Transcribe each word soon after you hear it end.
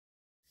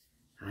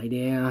Hi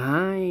there,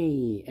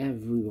 hi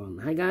everyone,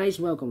 hi guys,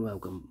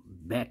 welcome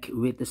back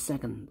with the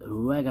second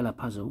regular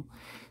puzzle.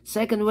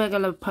 Second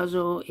regular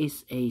puzzle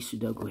is a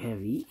Sudoku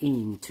Heavy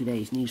in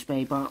today's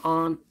newspaper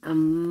on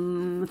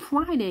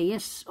Friday,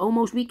 yes,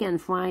 almost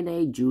weekend,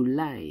 Friday,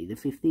 July the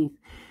 15th,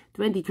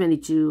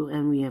 2022,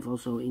 and we have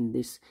also in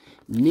this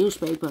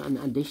newspaper an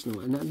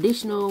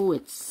additional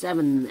with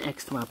 7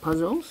 extra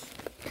puzzles.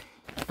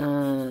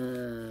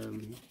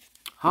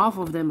 Half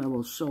of them I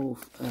will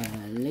solve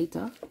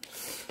later.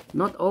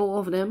 Not all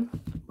of them,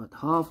 but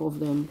half of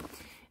them.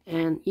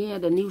 And yeah,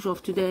 the news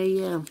of today,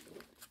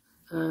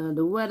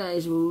 the weather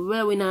is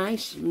very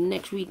nice.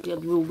 Next week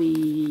it will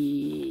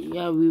be,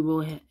 we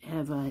will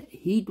have a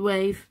heat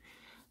wave.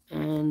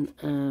 And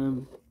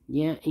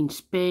in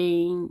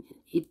Spain,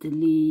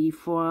 Italy,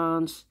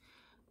 France,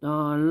 there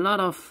are a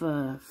lot of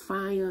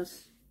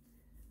fires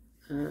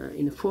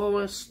in the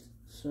forest.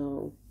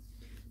 So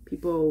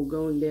people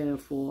going there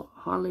for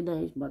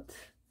holidays, but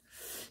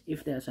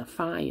if there's a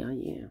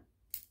fire,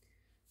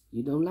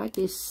 you don't like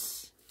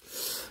this.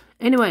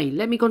 Anyway,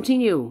 let me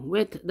continue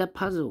with the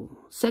puzzle.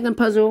 Second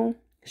puzzle,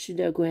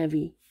 Sudoku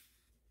Heavy,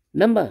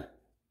 number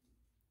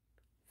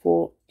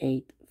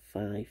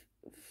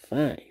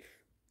 4855.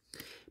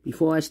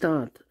 Before I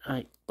start,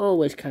 I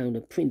always count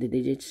the printed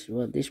digits.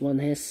 Well, this one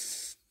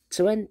has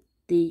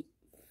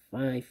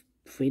 25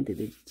 printed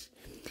digits.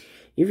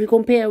 If you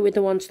compare with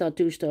the 1 star,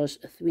 2 stars,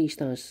 3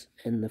 stars,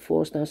 and the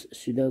 4 stars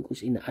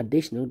Sudokus in the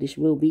additional, this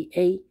will be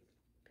a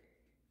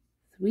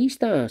 3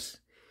 stars.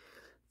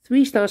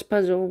 3 stars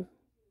puzzle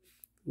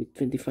with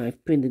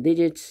 25 printed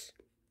digits.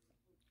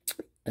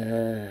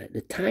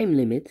 The time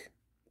limit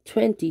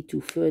 20 to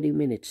 30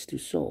 minutes to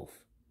solve.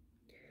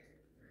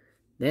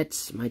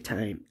 That's my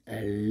time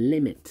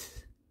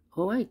limit.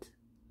 Alright,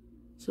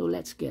 so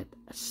let's get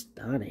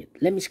started.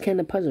 Let me scan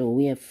the puzzle.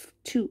 We have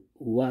 2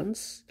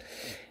 ones.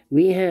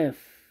 We have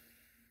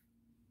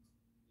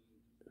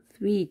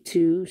 3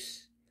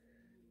 2s.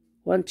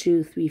 1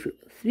 2 3 4,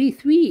 3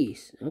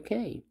 3s.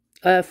 Okay.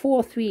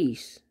 4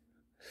 3s.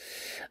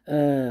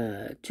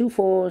 2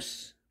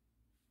 4s,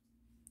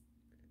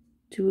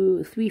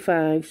 3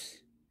 5s,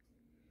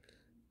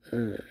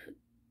 3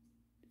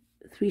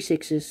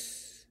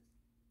 6s,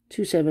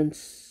 2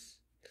 7s,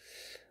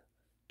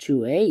 2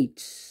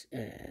 8s,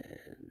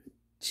 and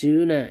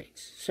 2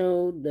 9s.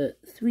 So the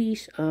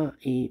 3s are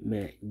a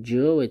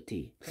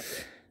majority.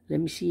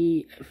 Let me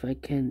see if I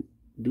can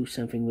do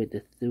something with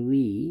the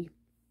 3.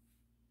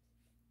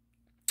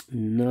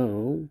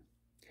 No.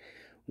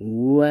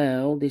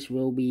 Well, this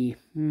will be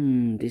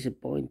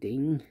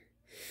disappointing.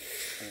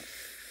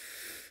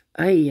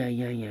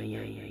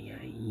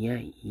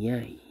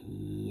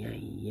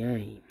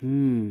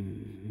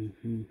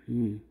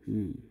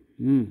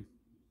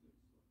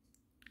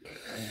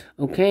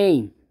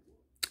 Okay,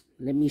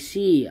 let me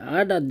see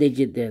other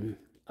digit then.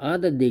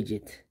 Other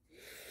digit.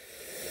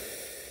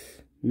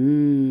 5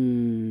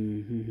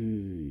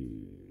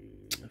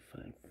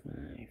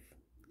 5.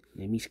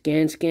 Let me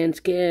scan.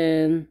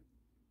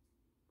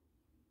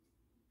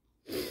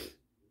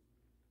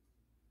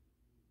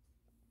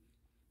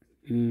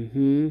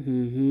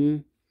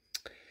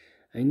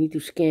 I need to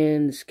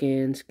scan.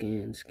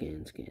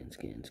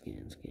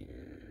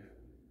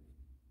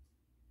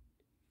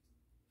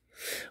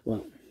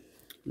 Well,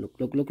 look.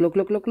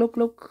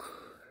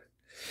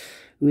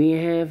 We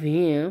have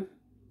here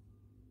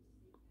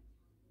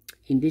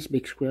in this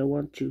big square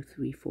 1 2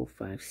 3 4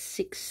 5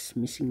 6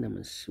 missing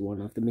numbers.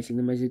 One of the missing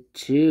numbers is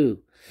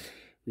 2.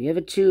 We have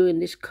a 2 in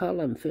this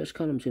column, first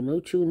column, so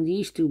no 2 in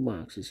these 2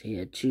 boxes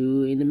here.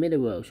 2 in the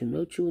middle row, so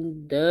no 2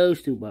 in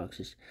those 2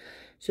 boxes.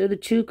 So the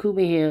 2 could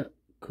be here,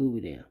 could be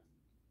there.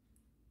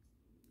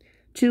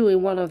 2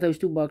 in one of those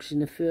 2 boxes in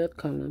the third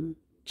column,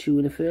 2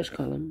 in the first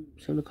column,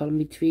 so in the column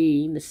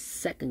between the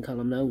second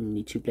column,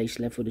 only 2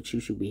 places left for the 2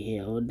 should be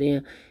here or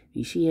there.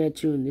 You see here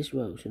 2 in this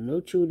row, so no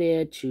 2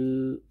 there,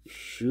 2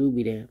 should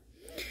be there.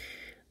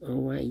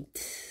 Alright,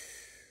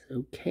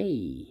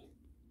 okay.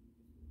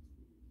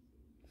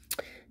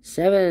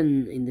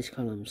 7 in this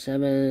column,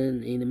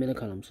 7 in the middle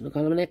column, so the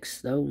column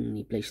next, the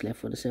only place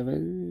left for the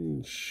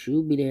 7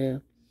 should be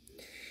there.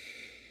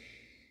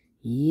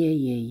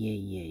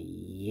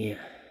 Yeah.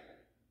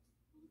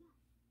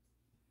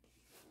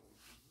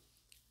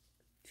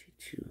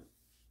 2.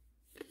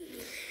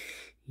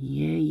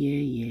 Yeah.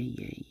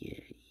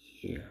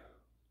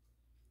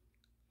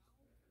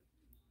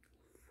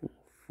 4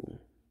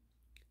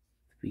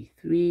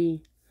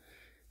 3.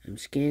 I'm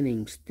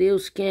scanning, still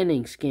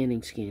scanning. 6.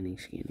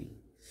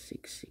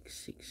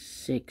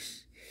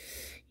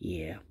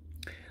 Yeah.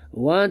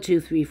 1 2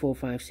 3 4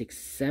 5 6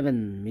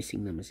 7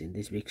 missing numbers in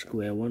this big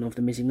square. One of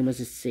the missing numbers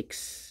is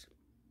 6.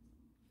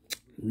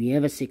 We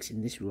have a 6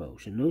 in this row,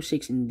 so no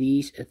 6 in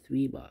these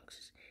 3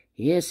 boxes.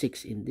 Here's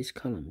 6 in this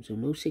column, so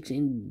no 6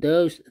 in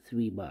those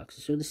 3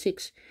 boxes. So the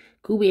 6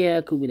 could be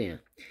here, could be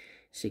there.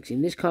 6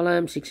 in this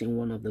column, 6 in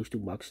one of those 2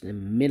 boxes in the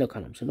middle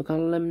column. So the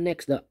column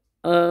next, the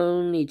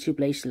only 2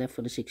 places left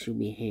for the 6 should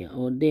be here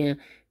or there.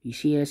 You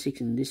see here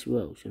 6 in this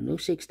row, so no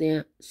 6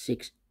 there,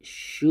 6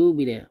 should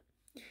be there.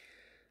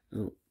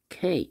 Okay.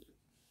 Okay.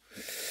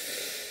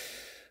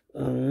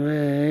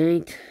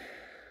 Alright.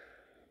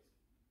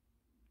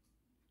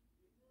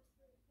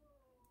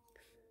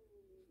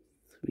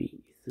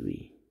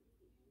 Three.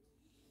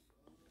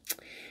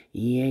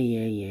 Yeah.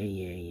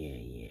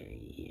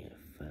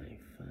 5.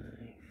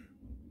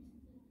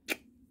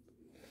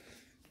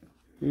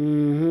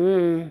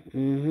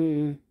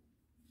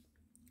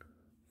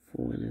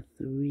 4 and a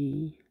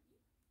 3.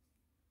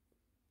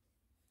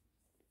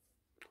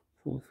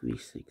 4, 3,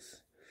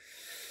 6.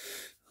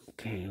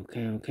 Okay.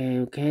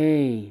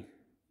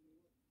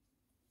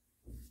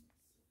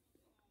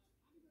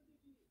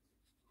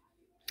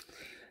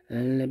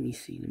 Let me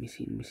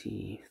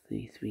see.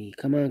 3.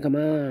 Come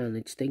on.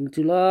 It's taking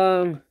too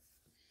long.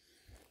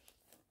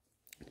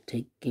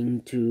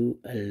 Taking too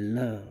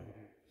long.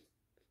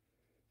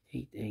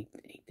 8.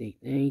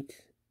 8.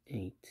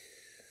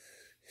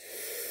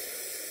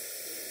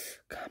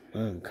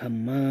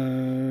 Come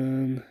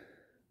on.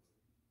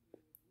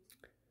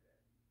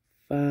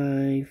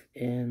 5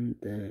 and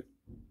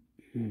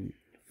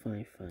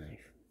 5.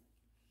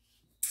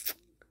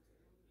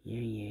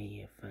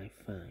 Yeah. 5.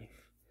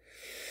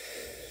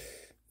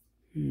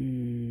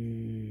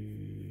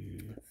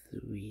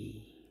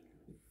 3,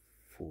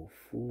 4,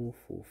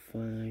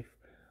 5,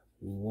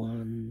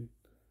 1,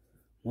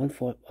 1,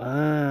 4.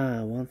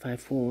 1,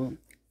 5, 4.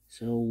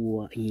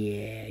 So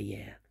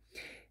yeah.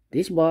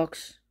 This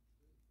box.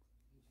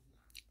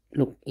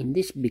 Look, in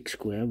this big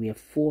square, we have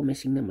 4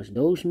 missing numbers.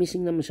 Those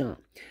missing numbers are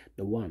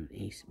the 1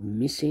 is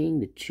missing,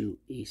 the 2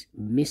 is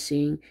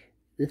missing,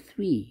 the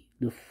 3,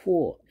 the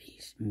 4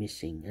 is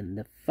missing, and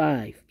the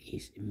 5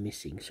 is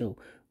missing. So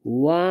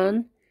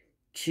 1,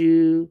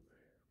 2,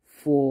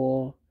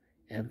 4,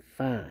 and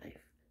 5.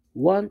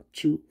 1,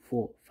 2,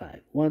 4,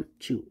 5. 1,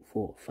 2,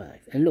 4,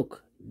 5. And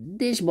look,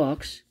 this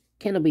box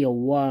cannot be a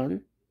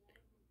 1,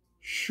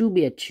 should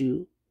be a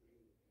 2,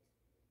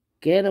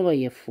 cannot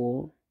be a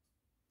 4,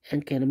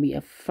 and can be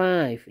a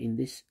 5 in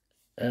this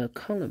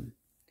column.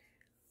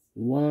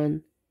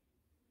 1,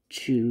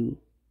 2,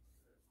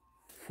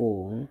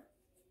 4,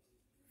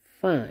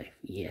 5.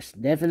 Yes,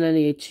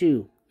 definitely a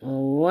 2.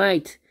 All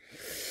right.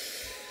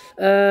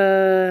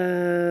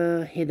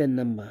 Hidden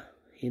number.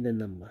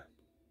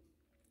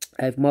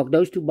 I've marked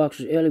those 2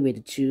 boxes earlier with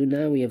a 2.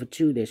 Now we have a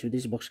 2 there, so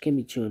this box can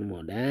be 2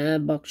 anymore.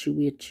 That box should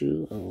be a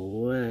 2.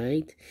 All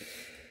right.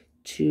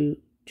 2.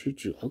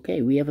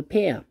 Okay, we have a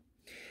pair.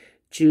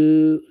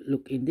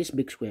 Look, in this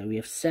big square, we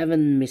have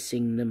 7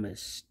 missing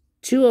numbers.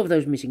 2 of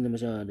those missing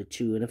numbers are the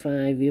 2 and a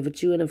 5. We have a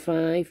 2 and a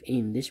 5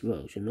 in this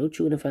row, so no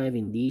 2 and a 5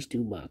 in these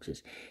 2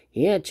 boxes.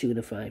 Here, 2 and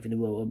a 5 in the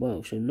row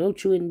above, so no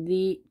 2 and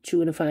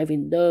a 5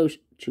 in those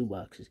 2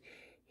 boxes.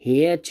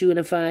 Here, 2 and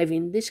a 5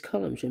 in this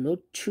column, so no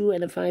 2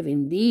 and a 5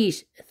 in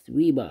these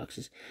 3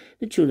 boxes.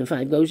 The 2 and a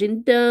 5 goes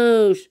in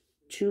those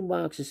 2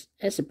 boxes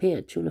as a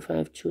pair. 2 and a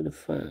 5, 2 and a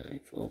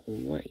 5. All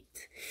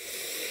right.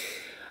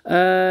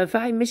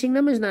 5 missing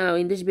numbers now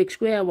in this big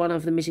square. One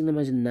of the missing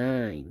numbers is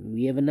 9.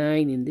 We have a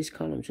 9 in this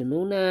column, so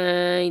no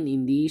 9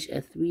 in these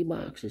 3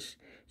 boxes.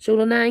 So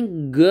the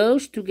 9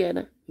 goes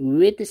together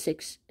with the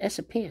 6 as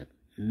a pair.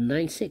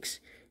 9, 6,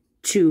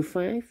 2,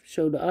 5.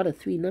 So the other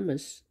 3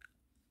 numbers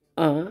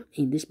are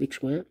in this big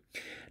square.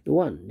 The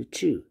 1, the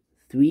 2,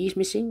 3 is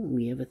missing.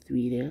 We have a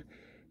 3 there,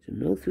 so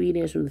no 3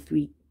 there. So the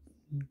 3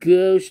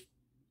 goes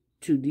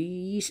to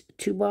these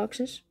 2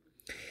 boxes.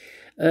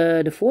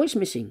 The 4 is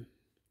missing.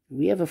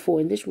 We have a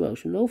 4 in this row,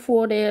 so no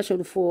 4 there, so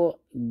the 4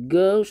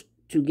 goes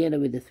together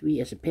with the 3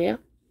 as a pair.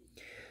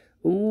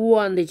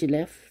 1 digit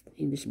left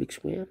in this big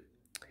square.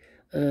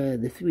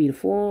 The 3, the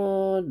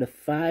 4, the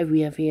 5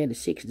 we have here, the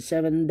 6, the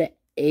 7, the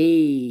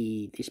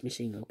 8 is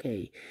missing.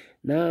 Okay,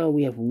 now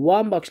we have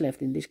 1 box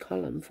left in this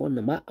column for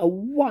number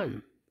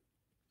 1.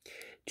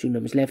 2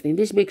 numbers left in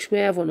this big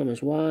square for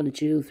numbers 1, the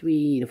 2,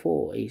 3, the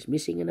 4 is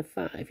missing, and the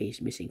 5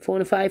 is missing. 4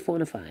 and a 5, 4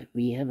 and a 5.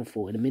 We have a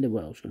 4 in the middle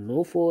row, so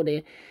no 4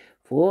 there.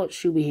 4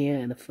 should be here,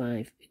 and the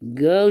 5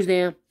 goes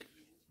there.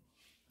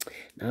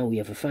 Now we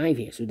have a 5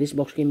 here, so this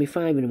box can be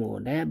 5 anymore.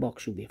 That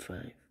box should be a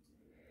 5.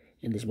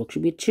 And this box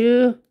should be a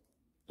 2.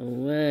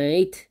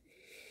 Alright.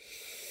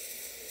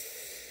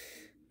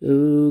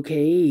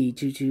 Okay,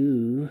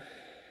 2.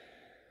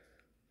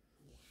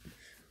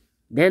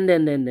 Then.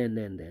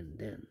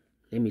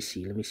 Let me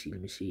see.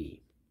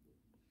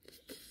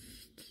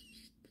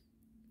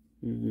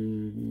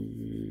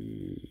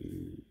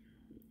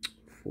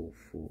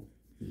 4.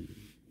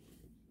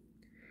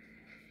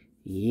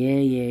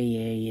 Yeah.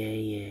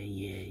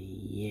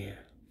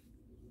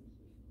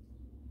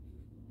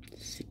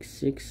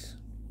 6.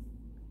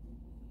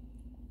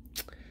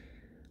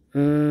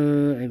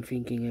 I'm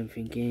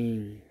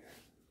thinking.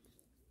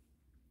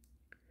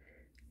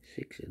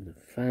 6 and the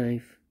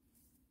 5.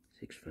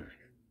 6, 5.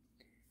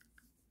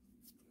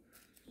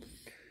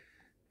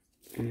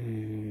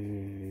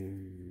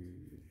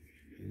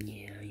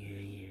 Yeah.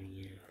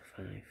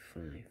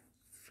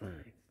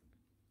 5.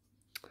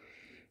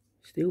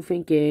 Still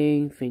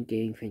thinking. 5.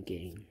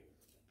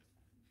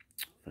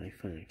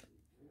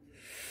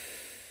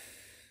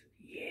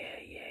 Yeah.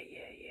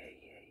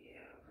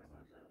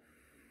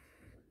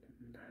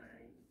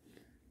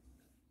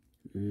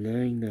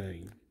 9,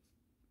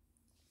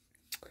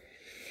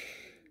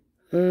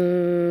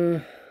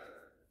 9.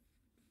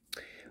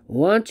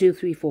 1, 2,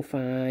 3, 4,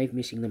 5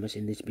 missing numbers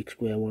in this big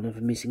square. One of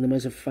the missing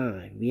numbers is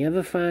 5. We have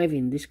a 5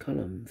 in this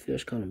column,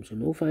 first column, so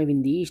no 5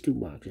 in these two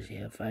boxes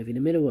here. 5 in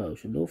the middle row,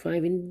 so no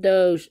 5 in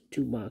those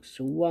two boxes.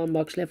 So 1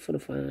 box left for the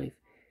 5.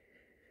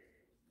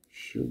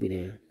 Should be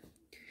there.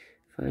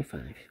 5,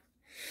 5.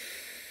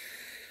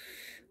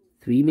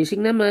 3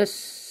 missing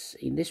numbers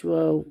in this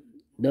row.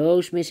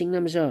 Those missing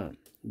numbers are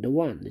the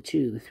 1, the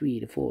 2, the 3,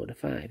 the 4, the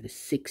 5, the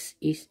 6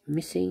 is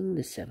missing,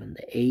 the 7,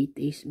 the 8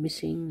 is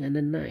missing, and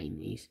the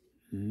 9 is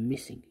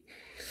missing.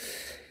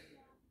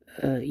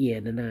 Yeah,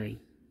 the 9.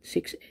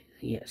 6,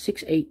 yeah,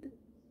 6, 8,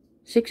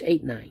 6,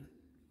 8, 9.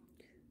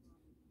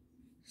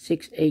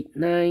 6, 8,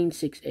 9,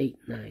 6, 8,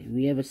 9.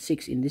 We have a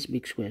 6 in this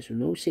big square, so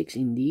no 6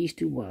 in these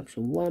two boxes.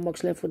 So 1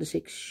 box left for the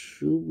 6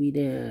 should be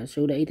there.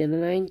 So the 8 and the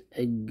 9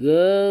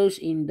 goes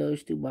in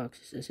those two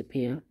boxes as a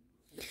pair.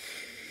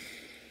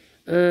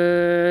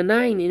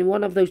 9 in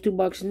one of those two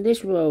boxes in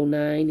this row,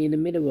 9 in the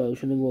middle row,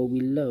 so the row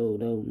below.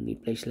 The only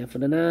place left for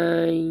the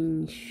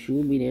 9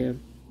 should be there.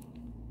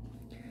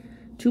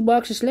 2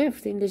 boxes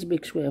left in this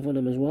big square for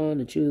numbers 1,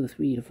 the 2, the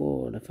 3, the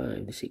 4, the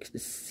 5, the 6, the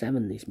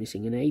 7 is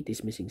missing, and 8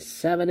 is missing.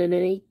 7 and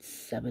an 8,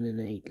 7 and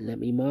an 8. Let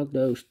me mark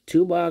those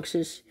 2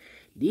 boxes.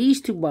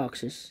 These 2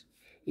 boxes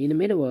in the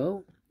middle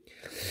row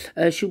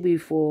should be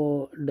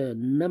for the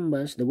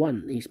numbers. The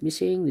 1 is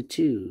missing, the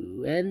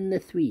 2 and the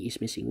 3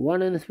 is missing.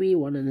 1 and the 3,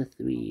 1 and the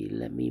 3.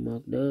 Let me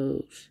mark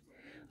those.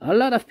 A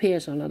lot of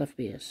pairs, a lot of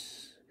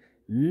pairs.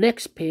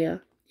 Next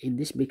pair in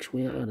this big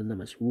square are the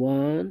numbers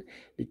 1,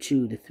 the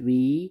 2, the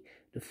 3,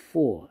 the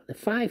 4. The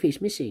 5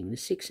 is missing, the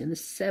 6 and the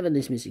 7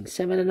 is missing.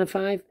 7 and a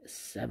 5,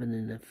 7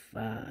 and a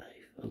 5.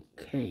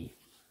 Okay.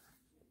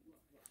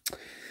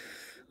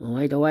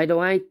 Alright.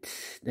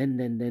 Then.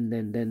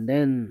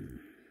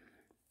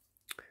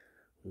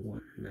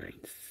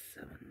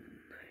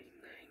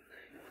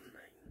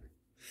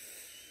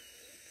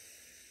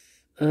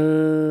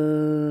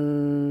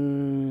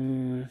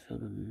 197,99919. So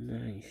the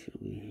 9 should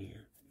be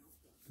here.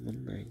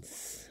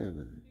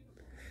 197.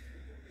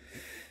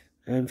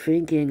 I'm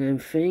thinking.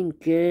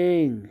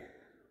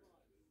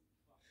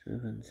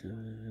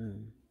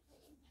 7.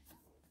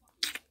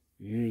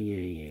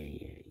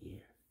 Yeah.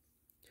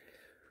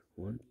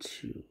 1,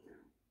 2.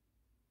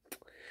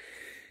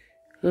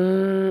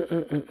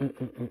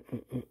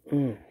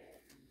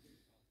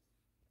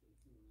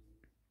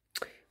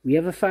 We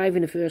have a 5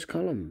 in the first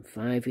column,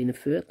 5 in the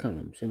third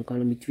column. So in the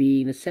column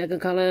between the second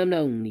column, the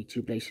only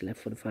 2 places left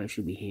for the 5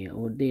 should be here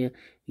or there.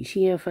 You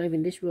see here 5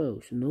 in this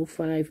row, so no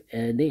 5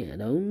 there.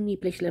 The only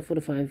place left for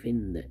the 5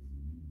 in the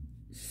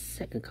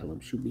second column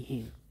should be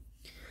here.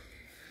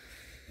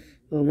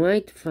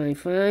 Alright, 5,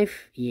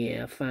 5.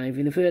 Yeah, 5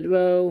 in the third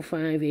row,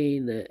 5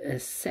 in the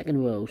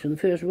second row. So in the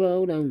first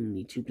row, the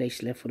only 2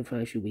 places left for the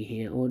 5 should be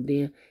here or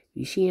there.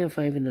 You see here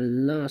 5 in the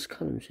last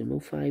column, so no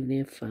 5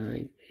 there,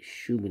 5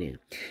 should be there.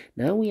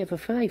 Now we have a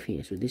 5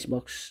 here, so this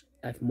box,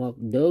 I've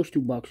marked those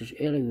 2 boxes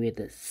earlier with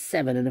a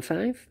 7 and a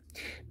 5.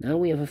 Now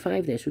we have a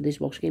 5 there, so this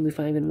box can be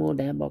 5 and more,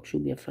 that box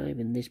should be a 5,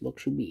 and this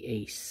box should be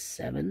a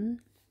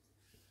 7.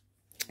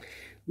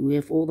 We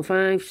have all the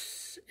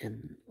 5s,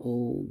 and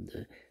all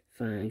the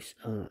 5s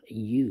are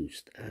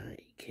used. I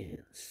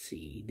can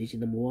see digit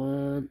number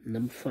 1,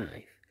 number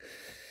 5.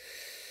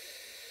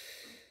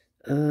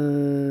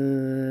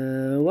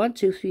 1,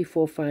 2, 3,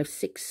 4, 5,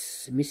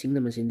 6 missing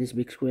numbers in this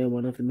big square.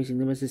 One of the missing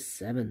numbers is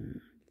 7.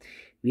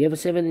 We have a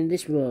 7 in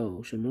this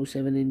row, so no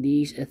 7 in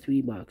these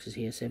 3 boxes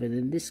here. 7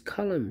 in this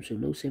column, so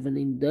no 7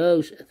 in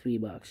those 3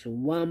 boxes. So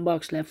 1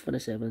 box left for the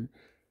 7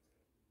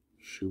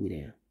 should be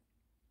there.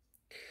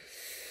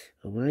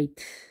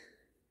 Alright.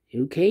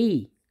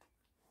 Okay.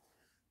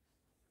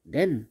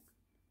 Then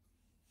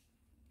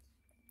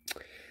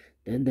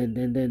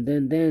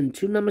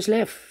 2 numbers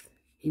left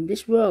in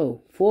this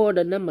row. For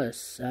the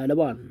numbers, the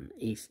 1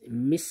 is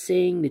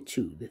missing, the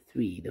 2, the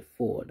 3, the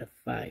 4, the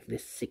 5, the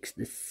 6,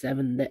 the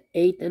 7, the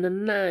 8, and the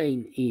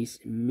 9 is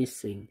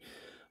missing.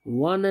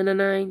 1 and a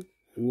 9,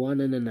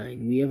 1 and a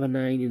 9. We have a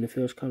 9 in the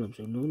first column,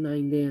 so no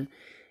 9 there.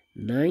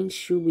 9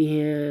 should be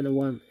here, and the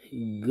 1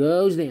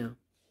 goes there.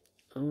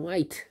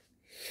 Alright.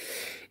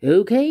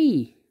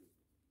 Okay.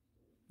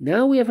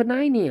 Now we have a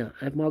 9 here.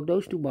 I've marked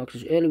those 2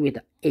 boxes earlier with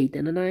the 8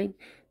 and a 9.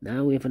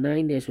 Now we have a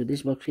 9 there, so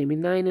this box can be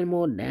 9 and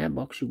more. That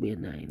box should be a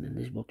 9, and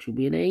this box should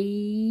be an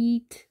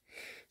 8.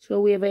 So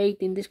we have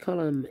 8 in this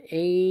column,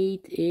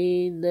 8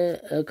 in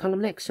the column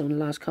next. So in the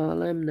last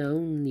column, the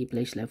only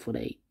place left for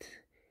the 8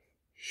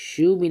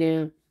 should be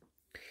there.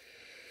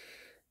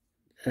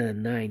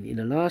 9 in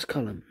the last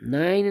column,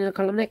 9 in the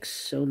column next.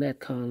 So in that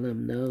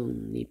column, the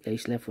only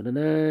place left for the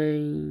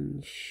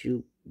 9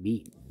 should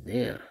be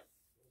there.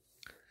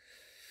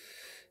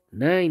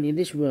 9 in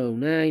this row,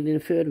 9 in the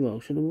third row.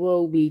 So the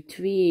row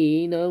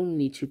between,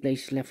 only 2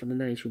 places left for the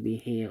 9 should be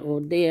here or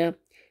there.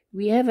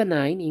 We have a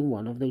 9 in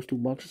one of those 2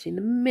 boxes in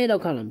the middle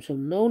column. So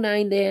no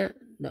 9 there.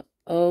 The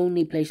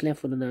only place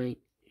left for the 9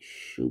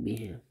 should be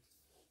here.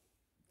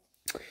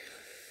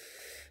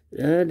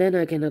 Then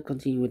I cannot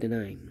continue with the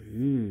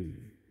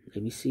 9.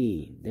 Let me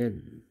see.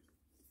 Then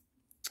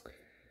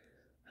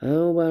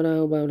how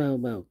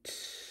about?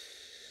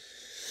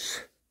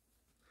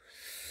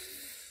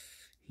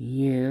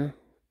 Yeah,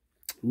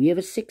 we have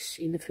a 6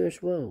 in the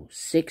first row,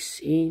 6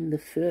 in the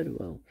third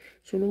row.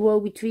 So in the row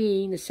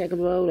between the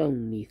second row,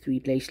 only 3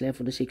 places left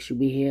for the 6 should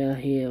be here,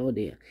 here, or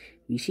there.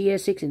 We see here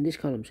 6 in this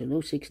column, so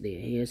no 6 there.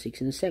 Here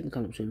 6 in the second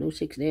column, so no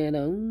 6 there. The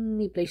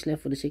only place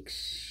left for the 6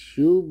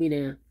 should be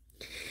there.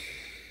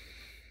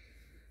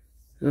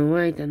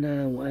 Alright, and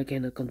now I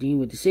cannot continue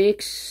with the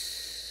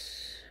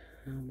 6.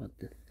 How about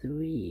the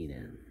 3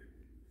 then?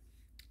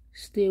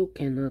 Still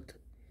cannot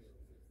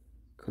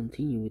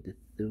continue with the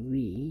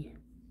 3.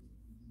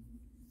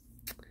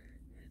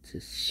 It's a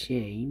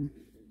shame.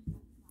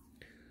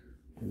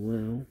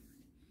 Well,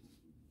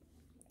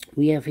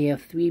 we have here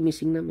 3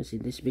 missing numbers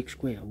in this big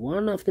square.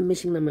 One of the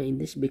missing number in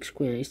this big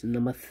square is the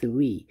number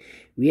 3.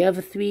 We have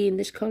a 3 in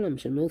this column,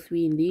 so no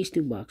 3 in these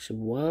 2 boxes.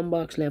 1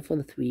 box left for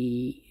the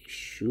 3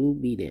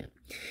 should be there.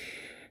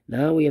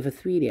 Now we have a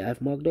 3 there.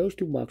 I've marked those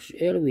 2 boxes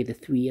earlier with a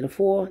 3 and a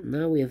 4.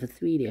 Now we have a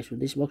 3 there, so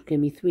this box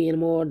can be 3 and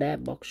more.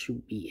 That box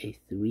should be a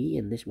 3,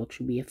 and this box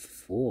should be a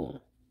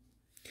 4.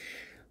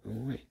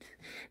 Alright,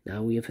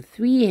 now we have a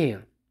 3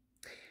 here.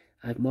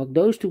 I've marked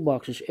those 2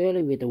 boxes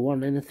earlier with a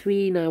 1 and a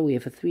 3. Now we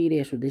have a 3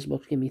 there, so this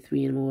box can be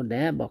 3 and more.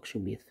 That box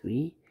should be a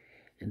 3,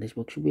 and this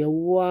box should be a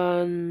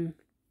 1.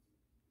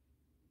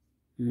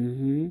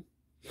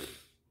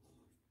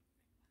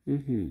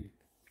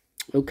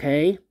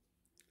 Okay.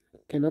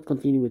 Cannot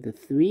continue with the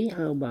 3.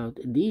 How about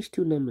these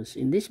 2 numbers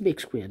in this big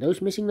square?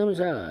 Those missing numbers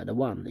are the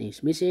 1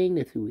 is missing,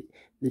 the 2,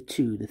 the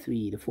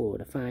 3, the 4,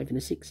 the 5, and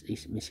the 6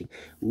 is missing.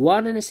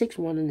 1 and a 6,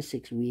 1 and a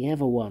 6. We have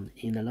a 1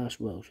 in the last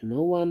row, so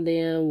no 1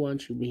 there. 1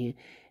 should be here,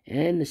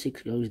 and the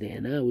 6 goes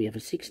there. Now we have a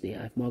 6 there.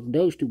 I've marked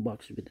those 2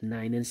 boxes with the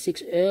 9 and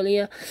 6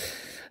 earlier.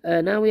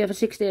 Now we have a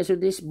 6 there, so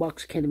this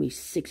box can be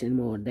 6 and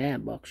more.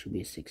 That box should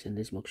be a 6, and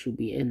this box should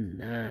be a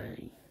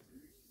 9.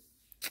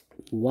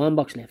 1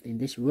 box left in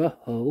this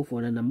row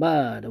for the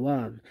number, the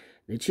 1,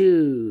 the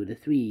 2, the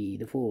 3,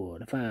 the 4,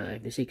 the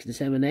 5, the 6, the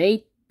 7, the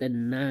 8, the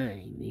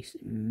 9 is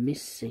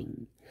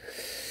missing.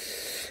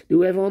 Do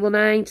we have all the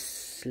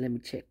 9s? Let me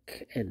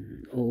check.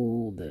 And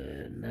all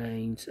the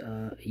 9s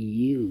are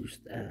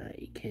used.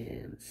 I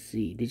can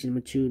see digit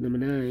number 2, number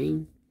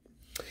 9.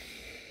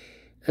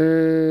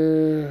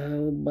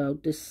 How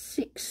about the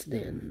 6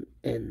 then?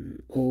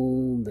 And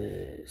all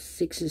the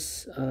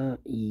 6s are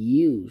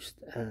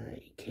used.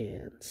 I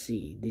can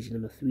see digit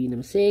number 3,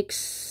 number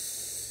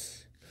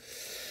 6.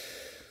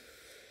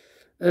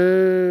 How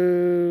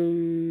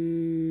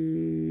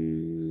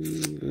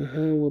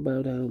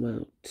about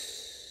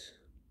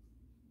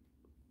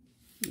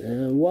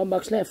 1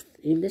 box left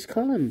in this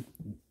column.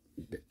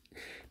 The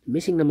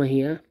missing number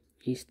here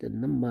is the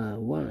number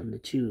 1, the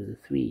 2, the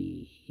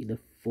 3, the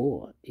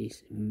 4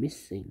 is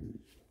missing.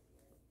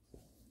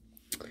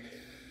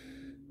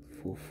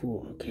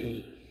 4,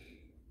 okay.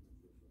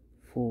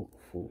 4.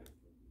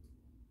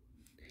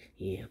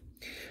 Yeah.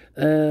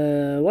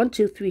 1,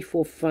 2, 3,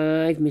 4,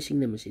 5 missing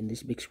numbers in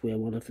this big square.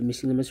 One of the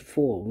missing numbers is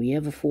 4. We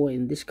have a 4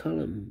 in this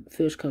column,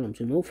 first column,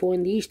 so no 4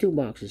 in these 2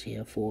 boxes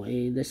here. 4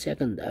 in the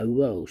second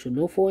row, so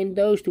no 4 in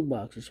those 2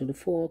 boxes. So the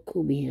 4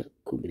 could be here,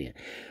 could be there.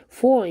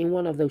 4 in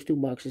one of those 2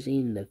 boxes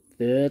in the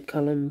third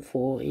column,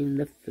 4 in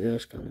the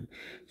first column.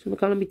 So the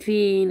column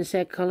between the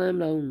second column,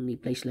 the only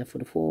place left for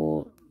the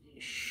 4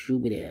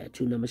 should be there.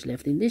 2 numbers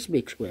left in this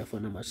big square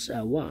for numbers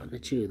 1, the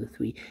 2, the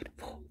 3, the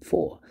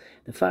 4,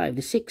 the 5,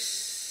 the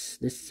 6.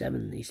 The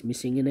 7 is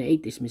missing, and the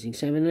 8 is missing.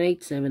 7 and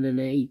 8, 7 and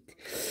 8.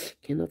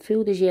 Cannot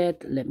fill this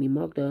yet. Let me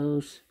mark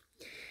those.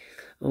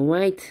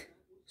 Alright.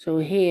 So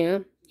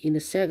here, in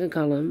the second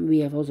column, we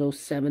have also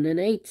 7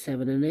 and 8.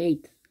 7 and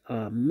 8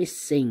 are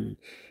missing.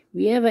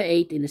 We have an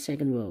 8 in the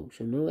second row.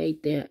 So no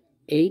 8 there.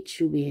 8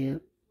 should be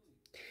here.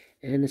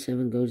 And the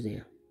 7 goes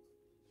there.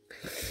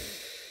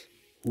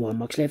 1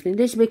 box left in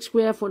this big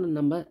square for the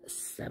number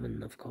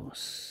 7, of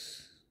course.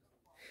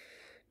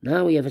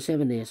 Now we have a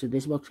 7 there, so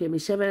this box can be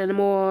 7 and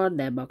more.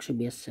 That box should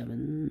be a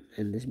 7,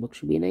 and this box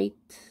should be an 8.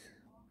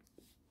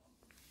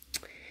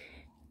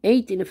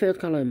 8 in the third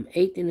column,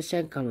 8 in the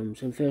second column.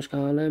 So in the first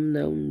column,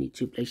 the only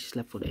 2 places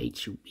left for the 8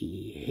 should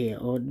be here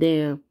or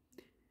there.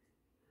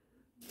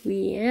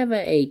 We have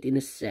an 8 in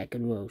the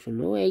second row, so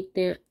no 8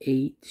 there.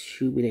 8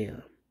 should be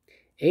there.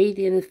 8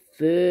 in the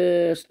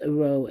first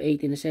row,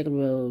 8 in the second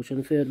row. So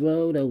in the third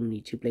row, the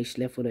only 2 places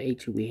left for the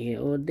 8 should be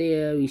here or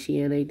there. We see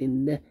an 8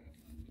 in the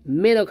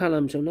middle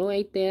column, so no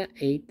 8 there.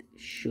 8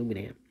 should be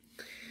there.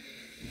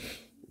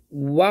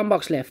 1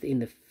 box left in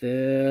the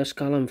first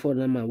column for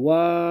the number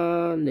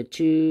 1, the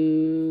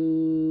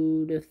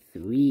 2, the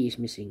 3 is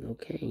missing.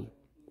 Okay.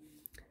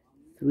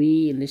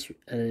 3 in this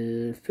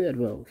third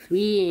row,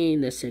 3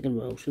 in the second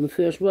row. So in the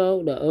first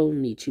row, the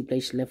only 2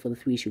 places left for the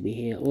 3 should be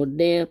here or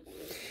there.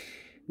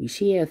 We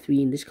see a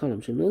 3 in this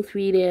column, so no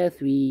 3 there.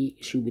 3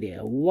 should be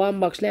there. 1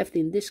 box left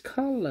in this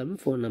column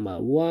for number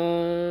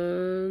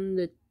 1,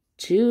 the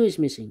 2 is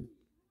missing.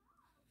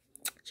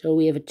 So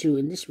we have a 2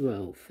 in this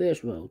row,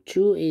 first row,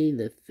 2 in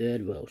the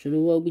third row. So the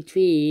row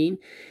between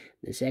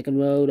the second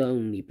row, the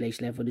only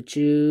place left for the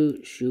 2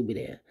 should be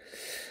there.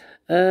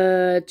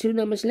 2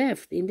 numbers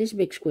left in this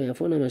big square,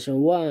 4 numbers, so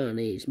 1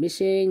 is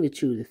missing, the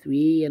 2, the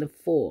 3, and the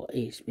 4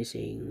 is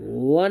missing.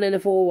 1 and a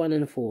 4, 1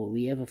 and a 4.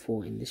 We have a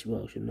 4 in this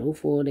row, so no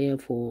 4 there,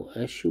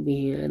 4 should be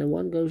here, and a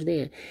 1 goes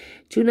there.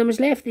 2 numbers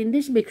left in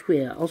this big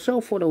square, also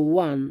for the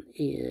 1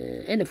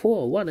 and the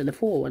 4, 1 and a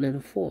 4, 1 and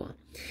a 4.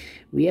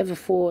 We have a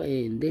 4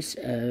 in this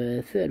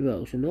third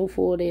row, so no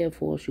 4 there,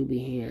 4 should be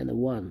here, and the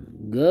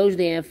 1 goes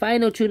there.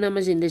 Final 2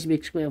 numbers in this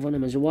big square, 4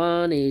 numbers,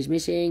 1 is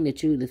missing, the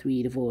 2, the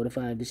 3, the 4, the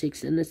 5, the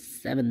 6, and the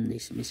 7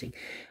 is missing.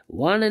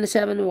 1 and a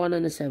 7, 1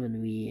 and a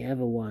 7, we have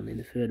a 1 in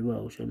the third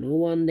row, so no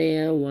 1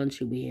 there, 1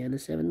 should be here, and the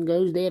 7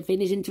 goes there.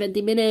 Finish in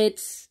 20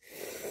 minutes.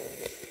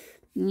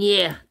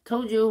 Yeah,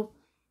 told you,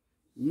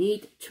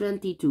 need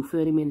 20 to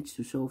 30 minutes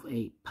to solve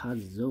a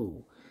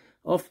puzzle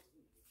of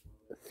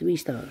 3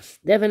 stars.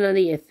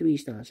 Definitely a 3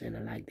 stars, and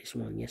I like this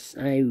one. Yes,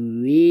 I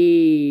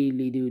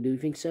really do. Do you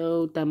think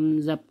so?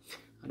 Thumbs up.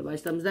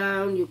 Otherwise, thumbs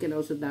down. You can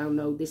also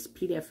download this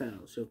PDF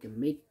file so you can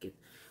make it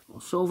or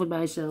solve it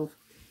by yourself.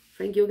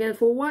 Thank you again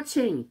for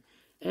watching.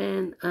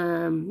 And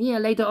yeah,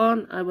 later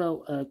on I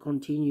will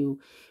continue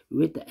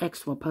with the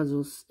extra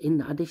puzzles in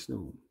the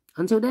additional.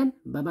 Until then,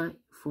 bye bye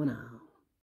for now.